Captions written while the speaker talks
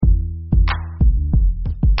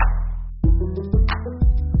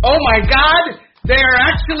oh my God, they are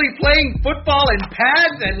actually playing football in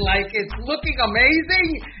pads and it's looking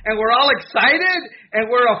amazing and we're all excited and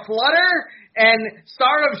we're aflutter and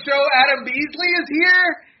star of show Adam Beasley is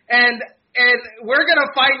here and we're going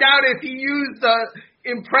to find out if he used the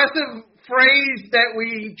impressive phrase that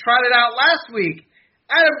we trotted out last week.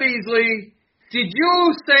 Adam Beasley, did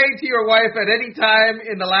you say to your wife at any time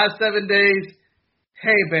in the last 7 days,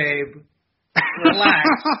 hey, babe, relax?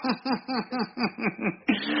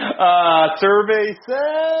 Survey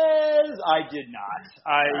says I did not.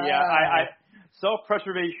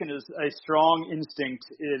 Self-preservation is a strong instinct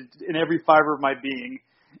in every fiber of my being,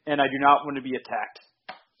 and I do not want to be attacked.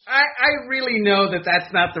 I really know that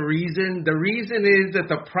that's not the reason. The reason is that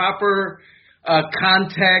the proper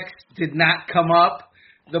context did not come up.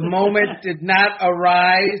 The moment did not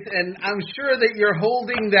arise, and I'm sure that you're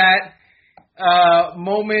holding that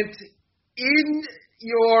moment in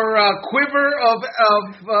your quiver of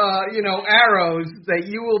arrows that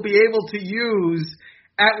you will be able to use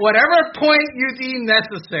at whatever point you deem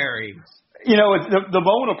necessary. The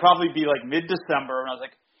moment will probably be like mid-December, and I was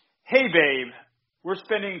like, hey, babe, we're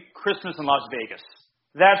spending Christmas in Las Vegas.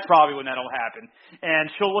 That's probably when that'll happen.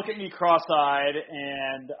 And she'll look at me cross-eyed,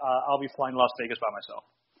 and I'll be flying to Las Vegas by myself.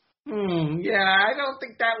 Yeah, I don't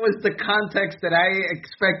think that was the context that I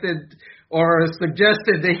expected or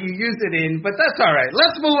suggested that you use it in, but that's all right.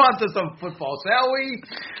 Let's move on to some football, shall we?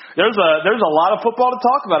 There's a lot of football to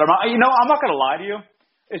talk about. I'm not going to lie to you.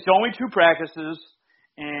 It's only 2 practices,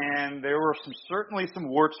 and there were certainly some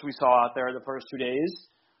warts we saw out there the first 2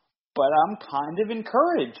 days, but I'm kind of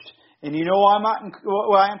encouraged. And you know why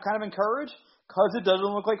why I'm kind of encouraged? Because it doesn't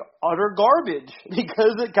look like utter garbage,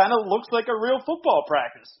 because it kind of looks like a real football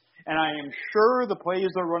practice. And I am sure the plays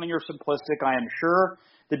they're running are simplistic. I am sure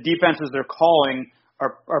the defenses they're calling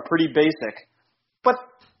are pretty basic. But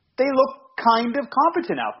they look kind of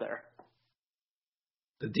competent out there.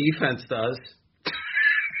 The defense does.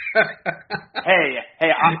 Hey,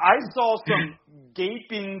 I saw some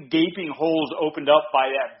gaping holes opened up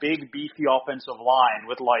by that big, beefy offensive line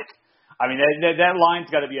with that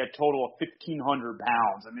line's got to be a total of 1,500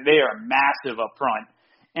 pounds. I mean, they are massive up front.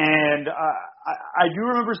 And I do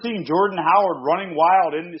remember seeing Jordan Howard running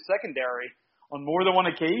wild in the secondary on more than one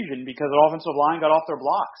occasion because the offensive line got off their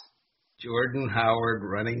blocks. Jordan Howard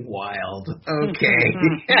running wild. Okay.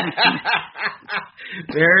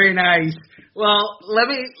 Very nice. Well, let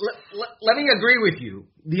me agree with you.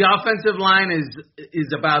 The offensive line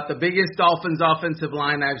is about the biggest Dolphins offensive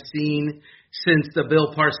line I've seen since the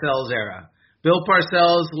Bill Parcells era. Bill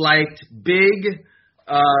Parcells liked big,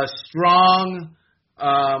 strong,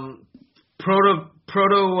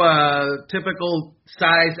 prototypical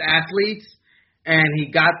size athletes, and he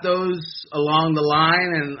got those along the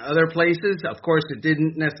line and other places. Of course, it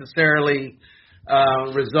didn't necessarily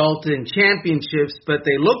result in championships, but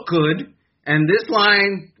they look good. And this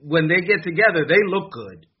line, when they get together, they look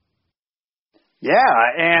good.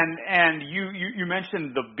 Yeah, and you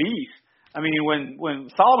mentioned the beef. I mean, when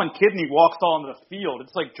Solomon Kidney walks on the field,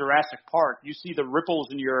 it's like Jurassic Park. You see the ripples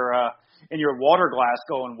in your water glass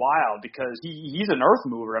going wild because he's an earth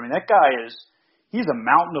mover. I mean, that guy he's a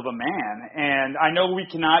mountain of a man. And I know we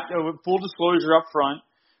cannot, full disclosure up front,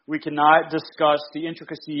 we cannot discuss the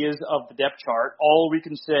intricacies of the depth chart. All we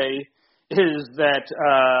can say is that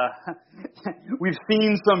we've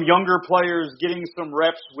seen some younger players getting some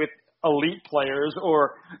reps with elite players,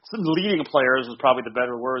 or some leading players is probably the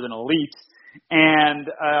better word than elite. And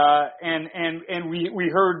we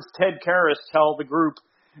heard Ted Karras tell the group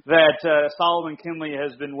that Solomon Kindley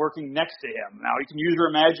has been working next to him. Now, you can use your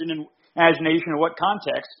imagination in what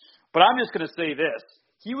context, but I'm just going to say this.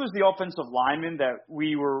 He was the offensive lineman that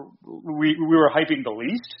we were hyping the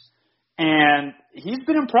least, and he's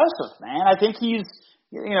been impressive, man. I think he's,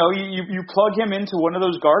 you plug him into one of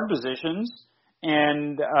those guard positions,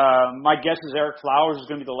 and my guess is Eric Flowers is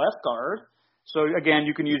going to be the left guard. So, again,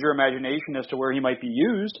 you can use your imagination as to where he might be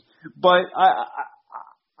used. But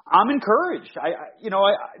I'm encouraged. He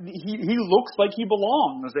looks like he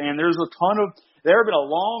belongs. And there have been a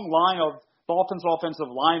long line of Dolphins offensive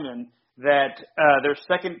linemen that their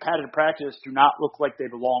second padded practice do not look like they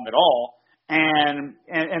belong at all. And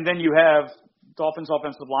then you have Dolphins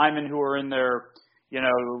offensive linemen who are in their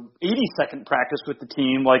 82nd practice with the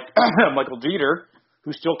team, like Michael Jeter,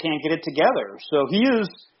 who still can't get it together. So he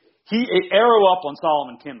arrow up on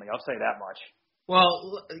Solomon Kindley. I'll say that much.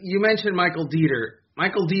 Well, you mentioned Michael Dieter.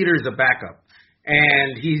 Michael Dieter is a backup,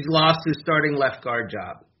 and he's lost his starting left guard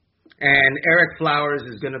job. And Eric Flowers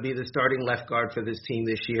is going to be the starting left guard for this team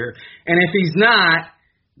this year. And if he's not,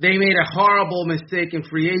 they made a horrible mistake in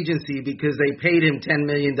free agency because they paid him $10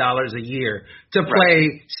 million a year to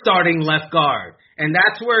play starting left guard. And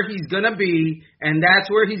that's where he's going to be, and that's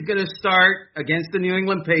where he's going to start against the New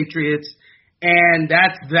England Patriots, and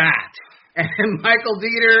that's that. And Michael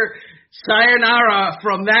Dieter, sayonara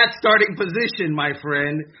from that starting position, my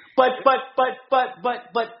friend. But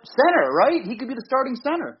center, right? He could be the starting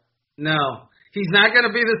center. No. He's not going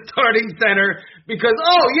to be the starting center because,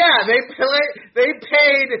 they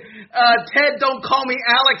paid Ted, don't call me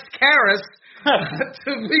Alex Karras,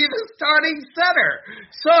 to be the starting center.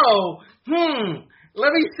 So,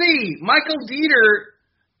 let me see. Michael Dieter,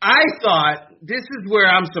 I thought, this is where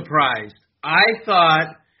I'm surprised. I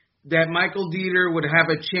thought that Michael Dieter would have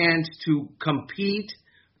a chance to compete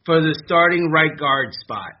for the starting right guard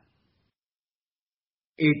spot.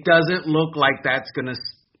 It doesn't look like that's gonna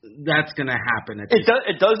happen.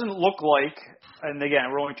 It doesn't look like, and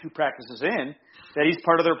again, we're only 2 practices in, that he's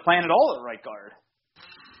part of their plan at all at right guard.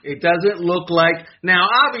 It doesn't look like. Now,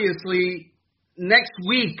 obviously, next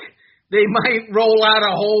week they might roll out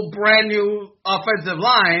a whole brand new offensive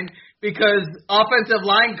line because offensive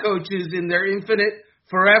line coaches, in their infinite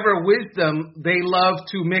forever wisdom, they love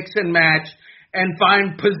to mix and match and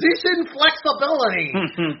find position flexibility.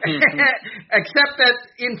 Except that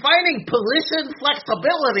in finding position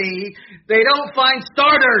flexibility, they don't find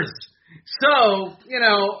starters. So,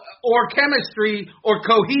 or chemistry or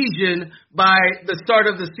cohesion by the start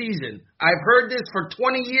of the season. I've heard this for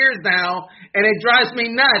 20 years now, and it drives me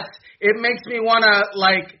nuts. It makes me want to,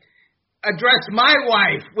 address my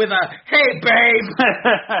wife with a, hey, babe.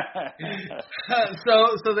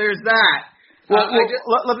 So there's that. Well,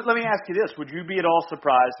 let me ask you this. Would you be at all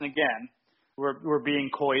surprised, and again, we're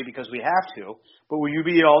being coy because we have to, but would you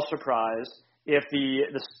be at all surprised if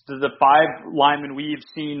the 5 linemen we've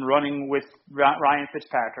seen running with Ryan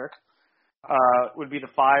Fitzpatrick would be the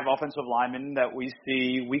 5 offensive linemen that we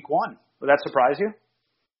see week 1? Would that surprise you?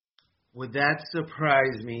 Would that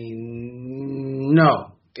surprise me?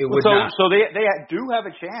 No, it would not. So they do have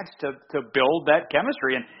a chance to build that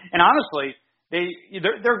chemistry, and honestly, they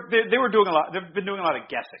were doing a lot. They've been doing a lot of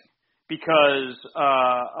guessing because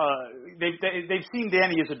they've seen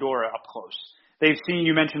Danny Isadora up close. They've seen,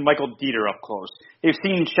 you mentioned Michael Dieter up close. They've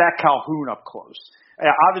seen Shaq Calhoun up close.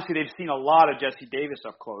 Obviously, they've seen a lot of Jesse Davis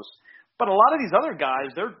up close. But a lot of these other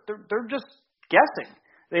guys, they're just guessing.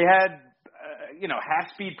 They had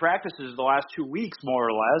half-speed practices the last 2 weeks, more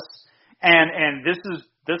or less, and this is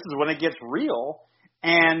when it gets real.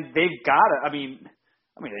 And they've got to. I mean,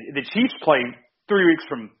 the Chiefs play 3 weeks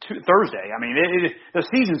from Thursday. I mean, the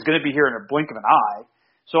season's going to be here in a blink of an eye.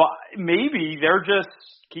 So maybe they're just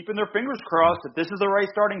keeping their fingers crossed that this is the right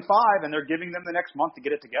starting 5, and they're giving them the next month to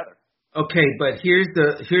get it together. Okay, but here's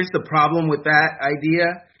the problem with that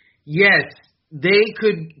idea. Yes, they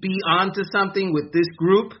could be onto something with this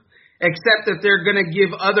group, except that they're going to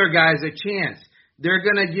give other guys a chance. They're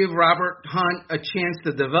going to give Robert Hunt a chance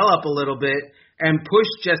to develop a little bit and push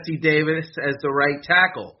Jesse Davis as the right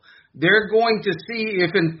tackle. They're going to see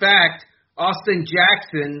if, in fact, Austin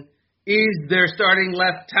Jackson is their starting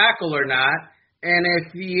left tackle or not. And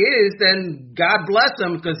if he is, then God bless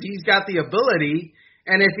him because he's got the ability.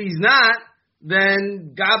 And if he's not,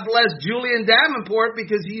 then God bless Julian Davenport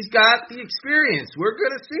because he's got the experience. We're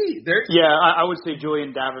going to see. Yeah, I would say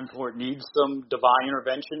Julian Davenport needs some divine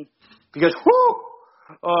intervention because,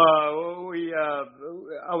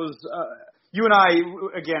 you and I,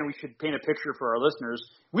 again, we should paint a picture for our listeners.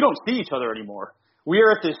 We don't see each other anymore. We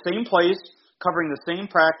are at the same place, covering the same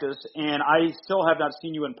practice, and I still have not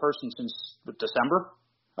seen you in person since December.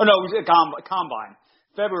 Oh, no, it was a combine.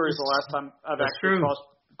 February is the last time I've actually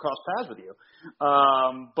crossed paths with you.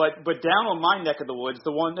 But down on my neck of the woods,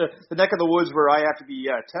 the neck of the woods where I have to be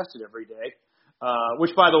tested every day,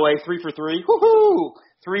 which, by the way, 3 for 3. Woohoo!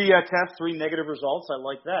 3 tests, 3 negative results. I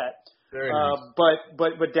like that. Very nice.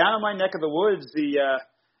 But down in my neck of the woods, the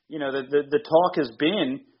talk has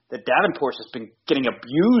been that Davenport has been getting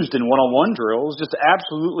abused in one-on-one drills, just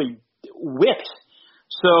absolutely whipped.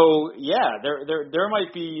 So yeah, there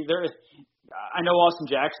might be there. I know Austin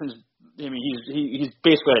Jackson's. I mean, he's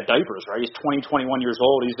basically out of diapers, right? He's 20, 21 years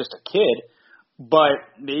old. He's just a kid. But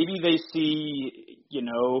maybe they see, a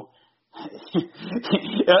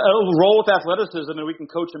roll with athleticism, and we can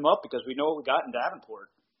coach him up because we know what we got in Davenport.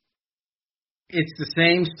 It's the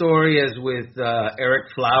same story as with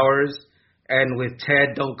Eric Flowers and with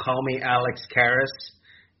Ted, don't call me Alex Karras,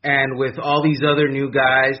 and with all these other new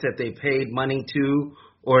guys that they paid money to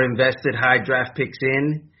or invested high draft picks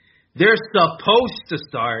in. They're supposed to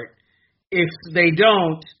start. If they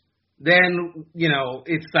don't, then,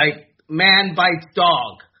 it's like man bites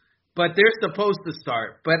dog. but they're supposed to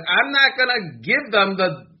start. But I'm not going to give them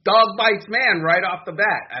the dog bites man right off the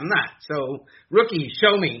bat. I'm not. So, rookie,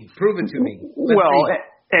 show me. Prove it to me.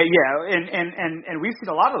 Yeah, and we've seen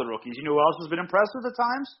a lot of the rookies. You know who else has been impressive at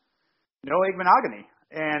times? Noah Igbenogany.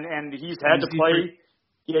 And he's had to play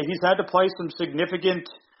he's had to play some significant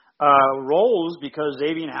roles because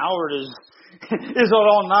Xavier Howard is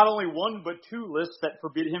on not only one but two lists that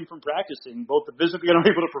forbid him from practicing, both the physically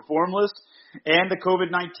unable to perform list and the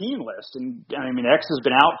COVID-19 list. And I mean, X has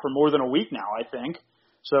been out for more than a week now, I think.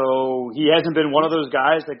 So he hasn't been one of those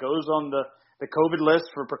guys that goes on the COVID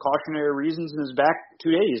list for precautionary reasons and is back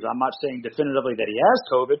 2 days. I'm not saying definitively that he has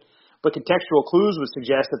COVID, but contextual clues would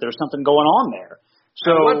suggest that there's something going on there.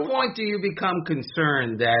 So, at what point do you become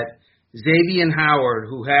concerned that Xavier Howard,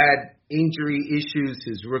 who had injury issues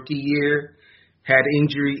his rookie year, had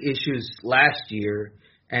injury issues last year,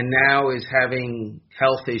 and now is having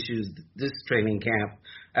health issues this training camp,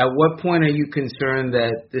 at what point are you concerned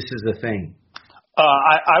that this is a thing?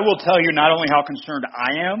 I will tell you not only how concerned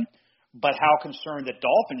I am, but how concerned that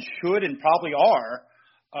Dolphins should and probably are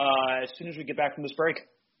as soon as we get back from this break.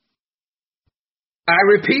 I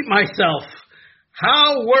repeat myself.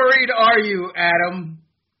 How worried are you, Adam?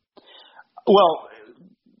 Well,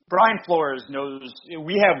 Brian Flores knows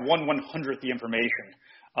we have 1/100th the information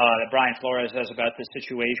that Brian Flores has about this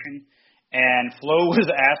situation. And Flo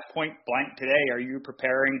was asked point blank today, are you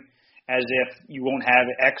preparing as if you won't have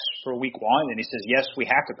X for week one? And he says, yes, we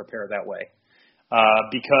have to prepare that way.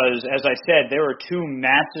 Because, as I said, there are two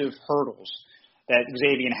massive hurdles that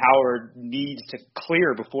Xavier Howard needs to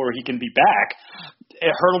clear before he can be back.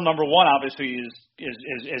 Hurdle number one, obviously,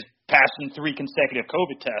 is passing 3 consecutive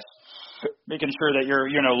COVID tests, making sure that you're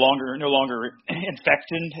no longer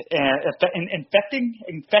infective.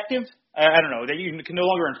 I don't know, that you can no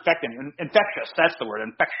longer infectious. That's the word,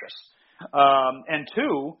 infectious. And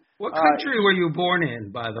two. What country were you born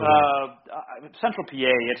in, by the way? Central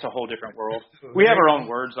PA. It's a whole different world. We have our own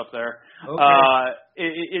words up there. Okay.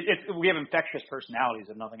 We have infectious personalities,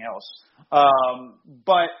 if nothing else.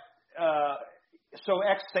 So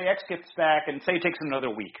X gets back and say it takes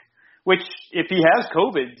another week, which if he has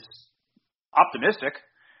COVID, optimistic.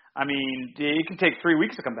 I mean, it can take 3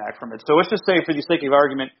 weeks to come back from it. So let's just say, for the sake of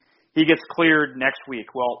argument, he gets cleared next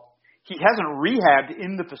week. Well, he hasn't rehabbed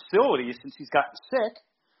in the facility since he's gotten sick,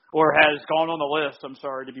 or has gone on the list, I'm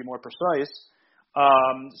sorry, to be more precise.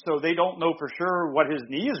 So they don't know for sure what his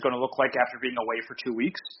knee is going to look like after being away for 2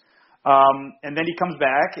 weeks. And then he comes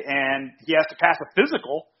back and he has to pass a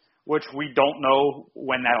physical, which we don't know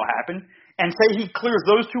when that'll happen. And say he clears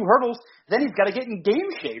those 2 hurdles, then he's got to get in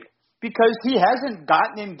game shape because he hasn't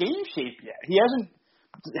gotten in game shape yet. He hasn't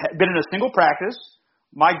been in a single practice.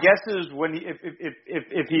 My guess is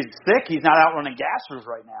if he's sick, he's not out running gassers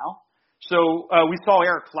right now. So we saw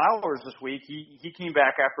Eric Flowers this week. He came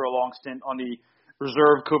back after a long stint on the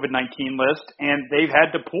reserve COVID-19 list, and they've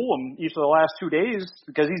had to pull him each of the last 2 days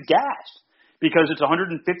because he's gassed, because it's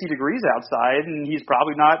 150 degrees outside, and he's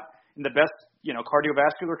probably not in the best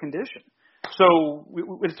cardiovascular condition. So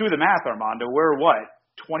let's do the math, Armando. We're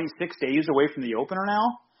 26 days away from the opener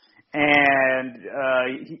now, and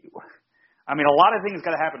a lot of things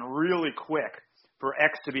got to happen really quick for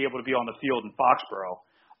X to be able to be on the field in Foxborough.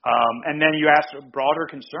 And then you ask broader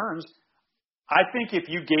concerns. I think if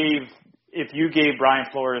you gave Brian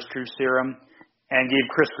Flores true serum and gave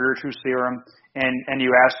Chris Greer true serum, and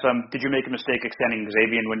you asked them, did you make a mistake extending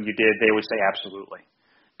Xavier when you did, they would say absolutely.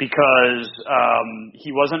 Because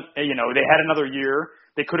he wasn't, they had another year.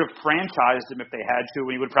 They could have franchised him if they had to,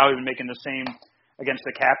 and he would probably been making the same against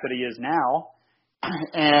the cap that he is now.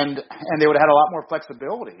 And they would have had a lot more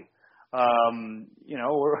flexibility.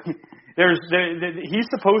 He's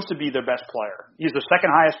supposed to be their best player. He's the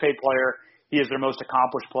second highest paid player. He is their most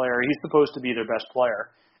accomplished player. He's supposed to be their best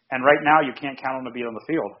player. And right now you can't count on him to be on the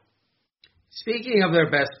field. Speaking of their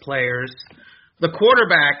best players, the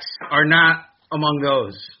quarterbacks are not among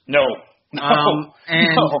those. No.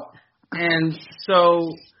 And so,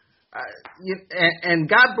 and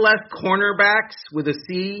God bless cornerbacks with a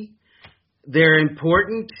C. They're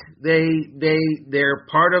important. They're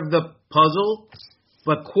part of the puzzle,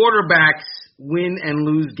 but quarterbacks win and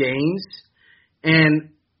lose games. And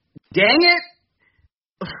dang it,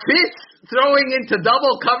 Fitz throwing into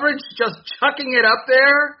double coverage, just chucking it up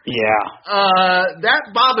there. Yeah.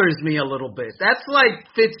 That bothers me a little bit. That's like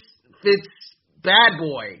Fitz bad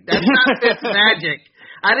boy. That's not Fitz magic.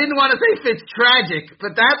 I didn't want to say Fitz tragic,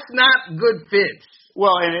 but that's not good Fitz.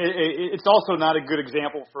 Well, and it's also not a good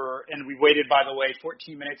example for, and we waited, by the way,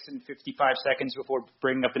 14 minutes and 55 seconds before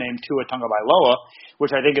bringing up the name Tua Tagovailoa,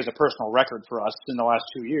 which I think is a personal record for us in the last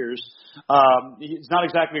 2 years. It's not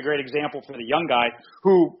exactly a great example for the young guy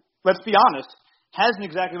who, let's be honest, hasn't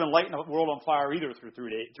exactly been lighting the world on fire either through 2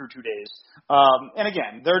 days. And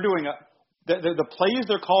again, they're doing the plays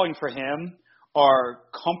they're calling for him are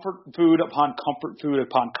comfort food upon comfort food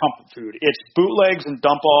upon comfort food. It's bootlegs and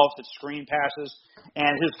dump-offs, it's screen passes,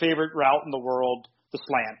 and his favorite route in the world, the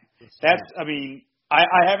slant.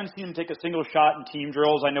 I haven't seen him take a single shot in team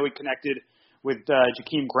drills. I know he connected with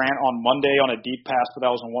Jakeem Grant on Monday on a deep pass, but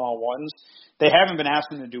that was in one-on-ones. They haven't been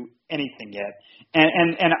asking him to do anything yet.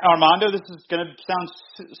 And Armando, this is going to sound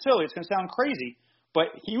silly. It's going to sound crazy,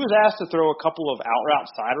 but he was asked to throw a couple of out-route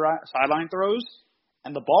sideline throws,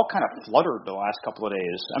 and the ball kind of fluttered the last couple of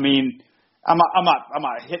days. I mean, I'm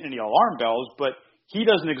not hitting any alarm bells, but he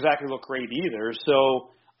doesn't exactly look great either. So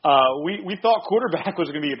we thought quarterback was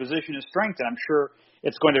going to be a position of strength, and I'm sure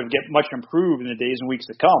it's going to get much improved in the days and weeks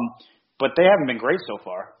to come. But they haven't been great so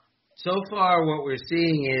far. So far, what we're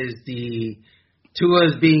seeing is the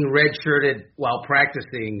Tua's being redshirted while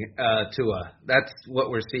practicing Tua. That's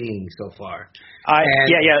what we're seeing so far.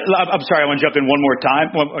 I'm sorry. I want to jump in one more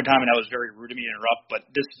time, and that was very rude of me to interrupt, but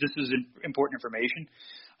this is important information.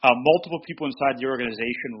 Multiple people inside the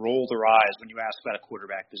organization roll their eyes when you ask about a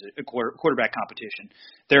quarterback competition.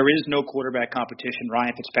 There is no quarterback competition.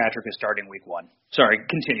 Ryan Fitzpatrick is starting week 1. Sorry,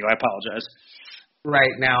 continue. I apologize.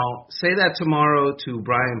 Right, now, say that tomorrow to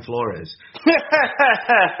Brian Flores.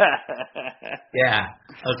 Yeah,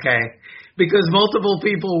 okay. Because multiple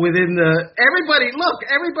people everybody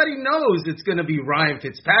knows it's going to be Ryan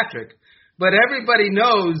Fitzpatrick, but everybody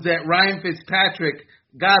knows that Ryan Fitzpatrick,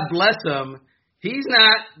 God bless him,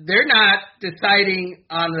 they're not deciding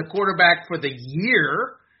on the quarterback for the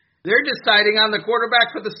year. They're deciding on the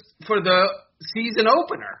quarterback for the season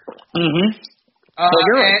opener. Mm-hmm.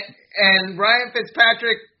 And Ryan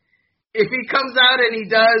Fitzpatrick, if he comes out and he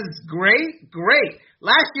does great.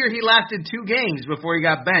 Last year he lasted 2 games before he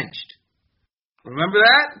got benched. Remember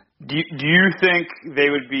that? Do you think they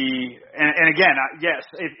would be? And again, yes.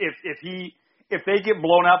 If they get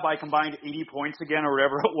blown out by combined 80 points again or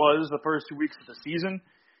whatever it was the first 2 weeks of the season,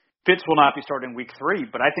 Fitz will not be starting week 3.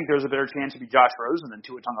 But I think there's a better chance to be Josh Rosen than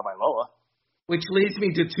Tua Tagovailoa. Which leads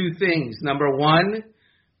me to 2 things. Number 1.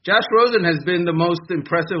 Josh Rosen has been the most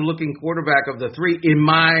impressive-looking quarterback of the 3, in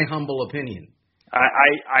my humble opinion.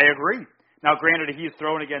 I agree. Now, granted, he's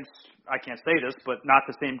thrown against, I can't say this, but not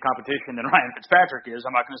the same competition than Ryan Fitzpatrick is.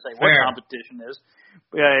 I'm not going to say what competition is.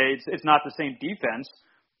 It's not the same defense,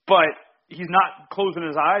 but he's not closing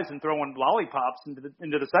his eyes and throwing lollipops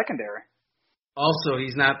into the secondary. Also,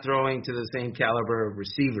 he's not throwing to the same caliber of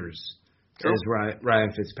receivers as Ryan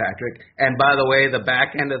Fitzpatrick. And by the way, the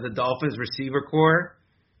back end of the Dolphins receiver core,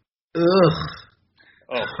 ugh.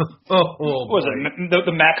 Was it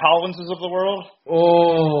the Mac Collinses of the world?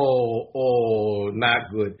 Oh,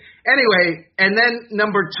 not good. Anyway, and then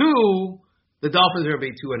number 2, the Dolphins are going to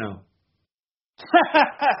be 2-0.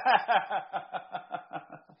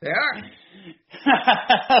 They are.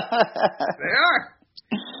 They are.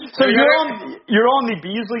 So you're on the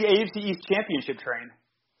Beasley AFC East Championship train.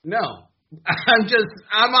 No. I'm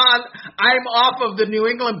off of the New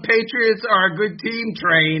England Patriots are a good team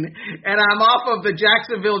train, and I'm off of the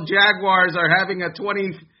Jacksonville Jaguars are having a 16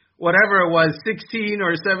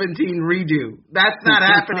 or 17 redo. That's not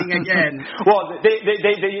happening again. Well,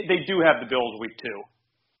 they do have the Bills week 2.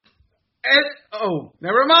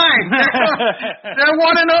 Never mind. They're 1-1,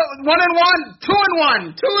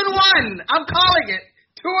 2-1. I'm calling it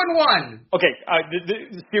 2-1. Okay,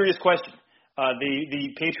 the serious question. The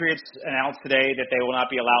Patriots announced today that they will not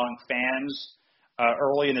be allowing fans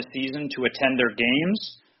early in the season to attend their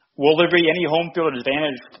games. Will there be any home field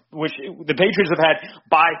advantage, which the Patriots have had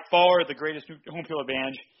by far the greatest home field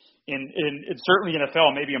advantage in certainly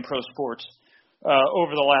NFL, maybe in pro sports,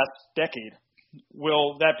 over the last decade?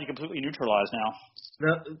 Will that be completely neutralized now?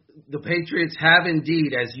 The Patriots have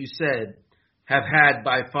indeed, as you said, have had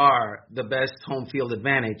by far the best home field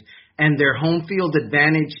advantage. And their home field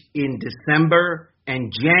advantage in December and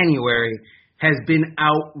January has been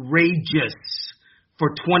outrageous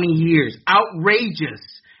for 20 years. Outrageous.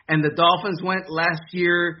 And the Dolphins went last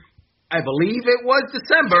year, I believe it was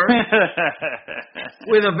December,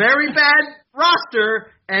 with a very bad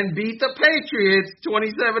roster and beat the Patriots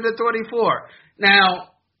 27-24. Now,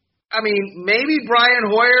 I mean, maybe Brian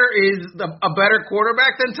Hoyer is a better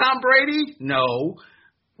quarterback than Tom Brady? No.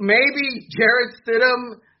 Maybe Jarrett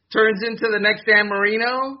Stidham turns into the next Dan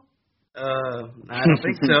Marino? I don't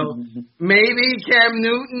think so. Maybe Cam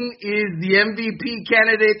Newton is the MVP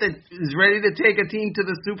candidate that is ready to take a team to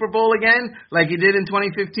the Super Bowl again, like he did in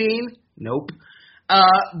 2015. Nope.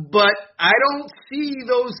 But I don't see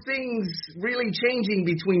those things really changing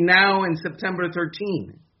between now and September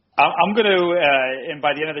 13. I'm going to, and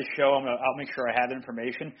by the end of the show, I'll make sure I have the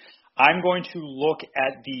information. I'm going to look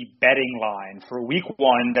at the betting line for Week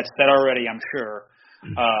 1 that's set already, I'm sure,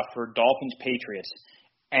 for Dolphins-Patriots.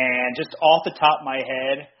 And just off the top of my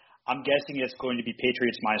head, I'm guessing it's going to be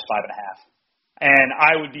Patriots minus 5.5. And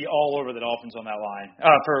I would be all over the Dolphins on that line.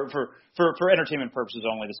 For entertainment purposes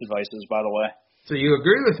only, this advice is, by the way. So you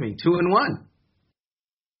agree with me, 2-1.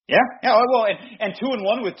 Yeah. Well, and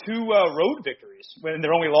 2-1 with 2 road victories when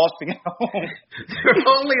they're only lost at home. They're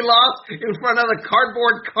only lost in front of the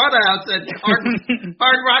cardboard cutouts at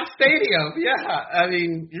Hard Rock Stadium. Yeah, I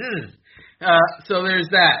mean, so there's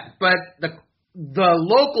that. But the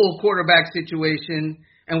local quarterback situation,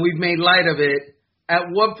 and we've made light of it. At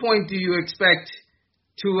what point do you expect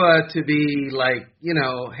Tua to be like,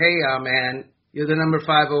 hey, man, you're the number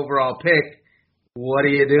 5 overall pick. What are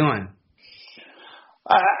you doing?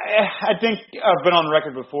 I think I've been on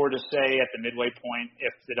record before to say at the midway point,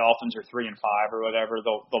 if the Dolphins are 3-5 or whatever,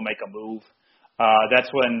 they'll make a move.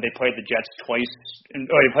 That's when they played the Jets twice,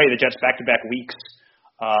 or they played the Jets back-to-back weeks.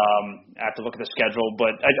 I have to look at the schedule,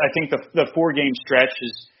 but I think the 4-game stretch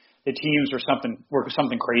is the teams were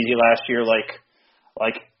something crazy last year, like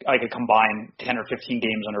a combined 10 or 15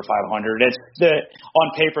 games under 500. On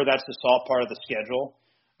paper that's the soft part of the schedule,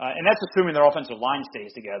 and that's assuming their offensive line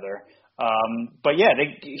stays together. But yeah,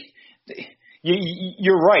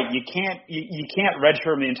 you're right. You can't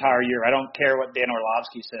redshirt him the entire year. I don't care what Dan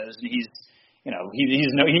Orlovsky says, and he's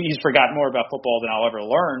forgotten more about football than I'll ever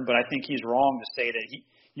learn. But I think he's wrong to say that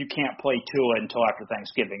you can't play Tua until after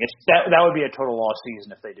Thanksgiving. That would be a total lost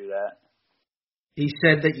season if they do that. He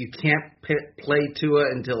said that you can't play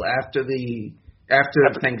Tua until after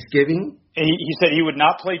Thanksgiving. He said he would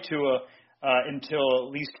not play Tua until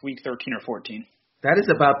at least week 13 or 14. That is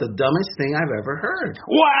about the dumbest thing I've ever heard.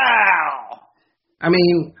 Wow! I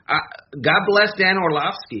mean, God bless Dan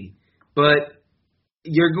Orlovsky, but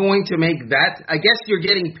you're going to make that. I guess you're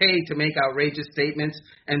getting paid to make outrageous statements,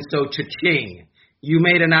 and so cha-ching. You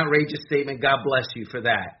made an outrageous statement. God bless you for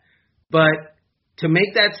that. But to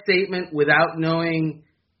make that statement without knowing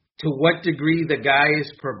to what degree the guy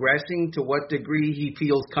is progressing, to what degree he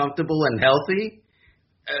feels comfortable and healthy,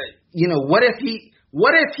 what if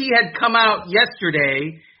he had come out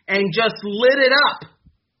yesterday and just lit it up?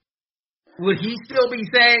 Would he still be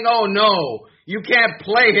saying, "Oh no, you can't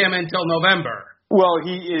play him until November"? Well,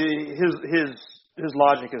 his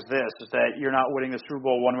logic is this: is that you're not winning the Super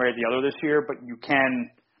Bowl one way or the other this year, but you can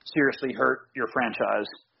seriously hurt your franchise.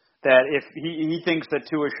 That if he thinks that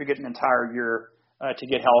Tua should get an entire year to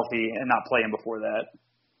get healthy and not play him before that.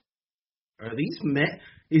 Are these men?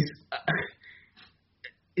 Is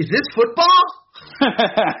this football?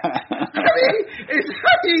 It's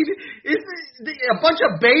a bunch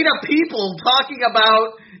of beta people talking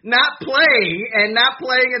about not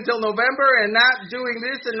playing until November and not doing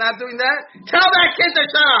this and not doing that. Tell that kid to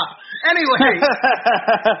shut up. Anyway,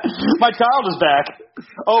 my child is back.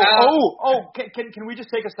 Can we just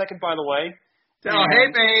take a second, by the way?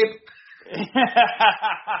 Hey, babe.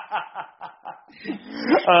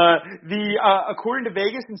 According to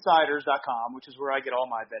VegasInsiders.com, which is where I get all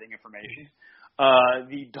my betting information,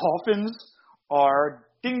 the Dolphins are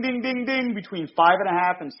ding, ding, ding, ding between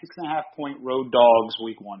 5.5 and 6.5 point road dogs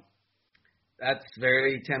week 1. That's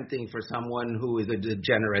very tempting for someone who is a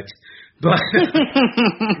degenerate, but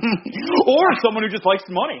or someone who just likes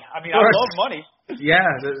money. I mean, I love money. Yeah,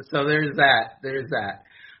 so there's that.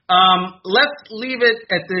 Let's leave it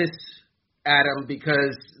at this, Adam,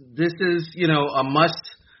 because this is, a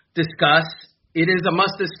must discuss. It is a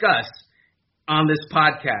must discuss on this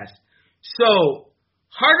podcast. So,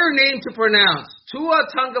 harder name to pronounce, Tua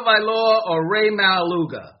Tagovailoa or Ray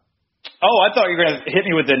Maualuga? Oh, I thought you were going to hit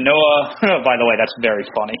me with the Noah. By the way, that's very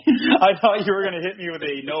funny. I thought you were going to hit me with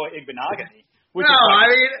a Noah Igbenogany. No, I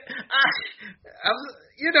mean,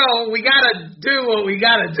 we got to do what we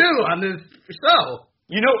got to do on this show.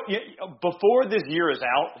 Before this year is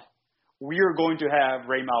out, we are going to have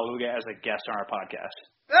Ray Maualuga as a guest on our podcast.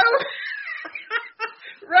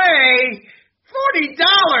 Ray, $40,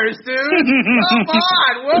 dude. Come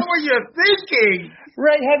on. What were you thinking?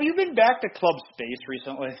 Ray, have you been back to Club Space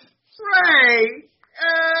recently? Ray,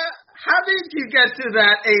 how did you get to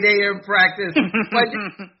that 8 a.m. practice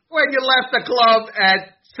when you left the club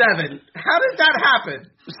at 7? How did that happen?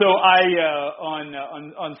 So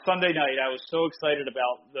on Sunday night, I was so excited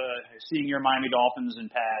about seeing your Miami Dolphins in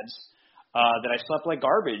pads that I slept like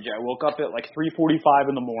garbage. I woke up at like 3:45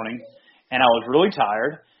 in the morning, and I was really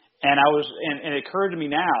tired. And and it occurred to me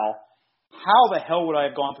now, how the hell would I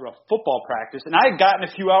have gone through a football practice? And I had gotten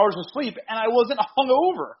a few hours of sleep, and I wasn't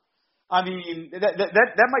hungover. I mean,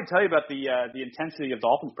 that might tell you about the intensity of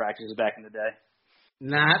Dolphins practices back in the day.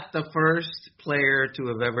 Not the first player to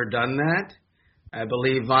have ever done that. I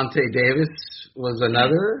believe Vontae Davis was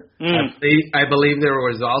another. I believe there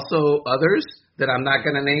was also others that I'm not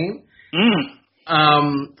going to name.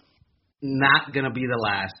 Not going to be the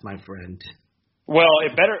last, my friend. Well,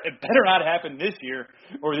 it better not happen this year,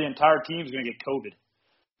 or the entire team's going to get COVID.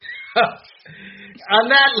 On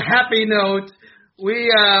that happy note,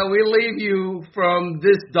 we leave you from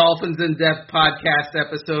this Dolphins in Depth podcast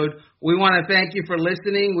episode. We want to thank you for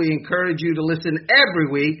listening. We encourage you to listen every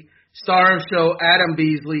week. Star of Show, Adam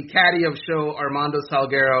Beasley. Caddy of Show, Armando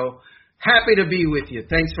Salguero. Happy to be with you.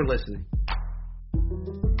 Thanks for listening.